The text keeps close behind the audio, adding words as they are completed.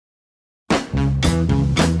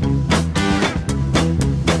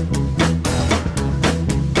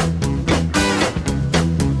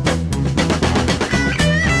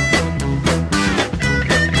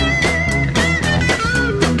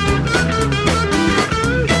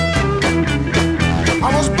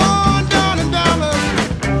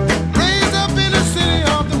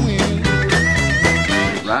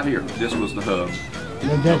here. This was the hub.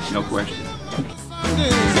 No question.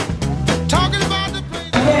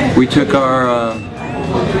 We took our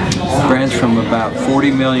branch from about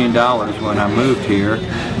 $40 million when I moved here.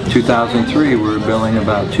 2003, we were billing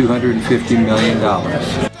about $250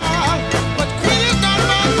 million.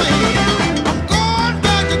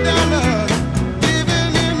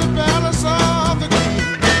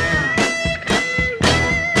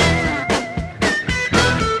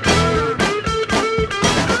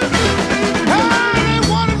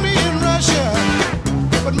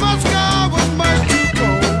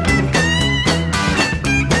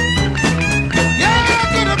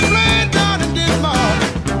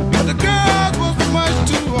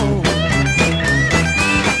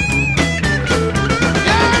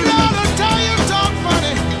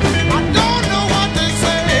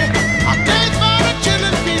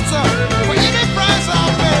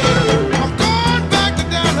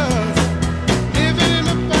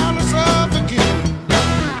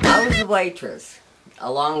 Waitress,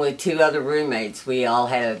 along with two other roommates. We all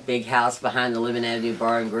had a big house behind the Living Avenue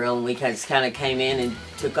Bar and Grill, and we just kind of came in and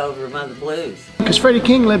took over Mother Blues. Because Freddie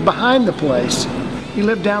King lived behind the place. He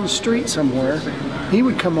lived down the street somewhere. He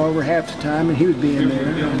would come over half the time and he would be in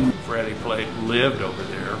there. Freddie lived over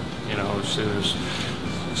there, you know, as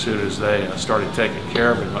soon as they started taking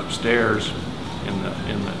care of him upstairs in the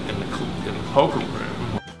poker room.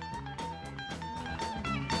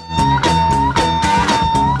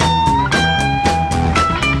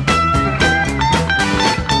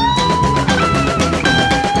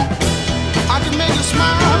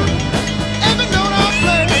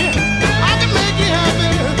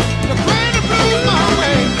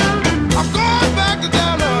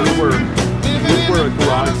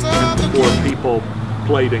 Before people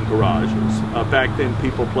played in garages. Back then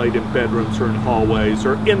people played in bedrooms or in hallways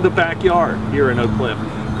or in the backyard here in Oak Cliff.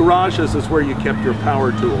 Garages is where you kept your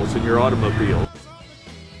power tools and your automobiles.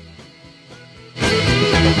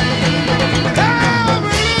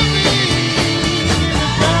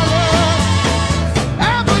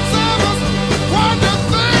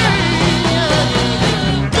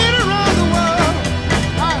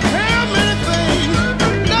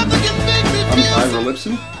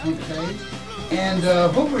 Okay. And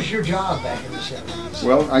what was your job back in the 70s?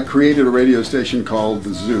 Well, I created a radio station called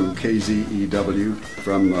The Zoo, KZEW,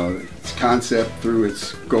 from its concept through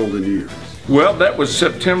its golden years. Well, that was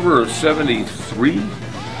September of '73,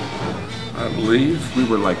 I believe. We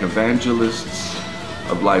were like evangelists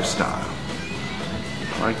of lifestyle.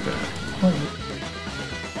 I like that.